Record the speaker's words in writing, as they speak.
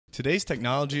Today's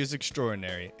technology is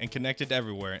extraordinary and connected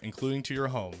everywhere, including to your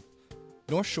home.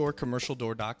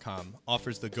 NorthshoreCommercialDoor.com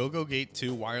offers the GoGo Gate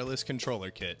 2 wireless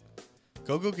controller kit.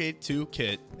 GoGo Gate 2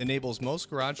 kit enables most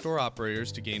garage door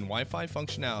operators to gain Wi-Fi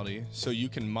functionality so you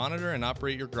can monitor and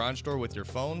operate your garage door with your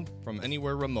phone from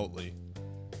anywhere remotely.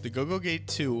 The GoGo Gate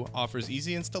 2 offers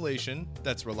easy installation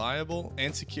that's reliable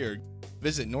and secure.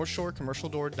 Visit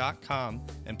NorthshoreCommercialDoor.com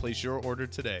and place your order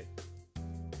today.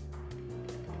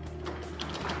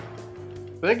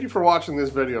 Thank you for watching this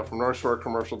video from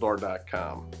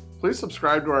NorthshoreCommercialDoor.com. Please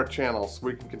subscribe to our channel so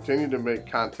we can continue to make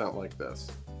content like this.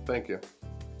 Thank you.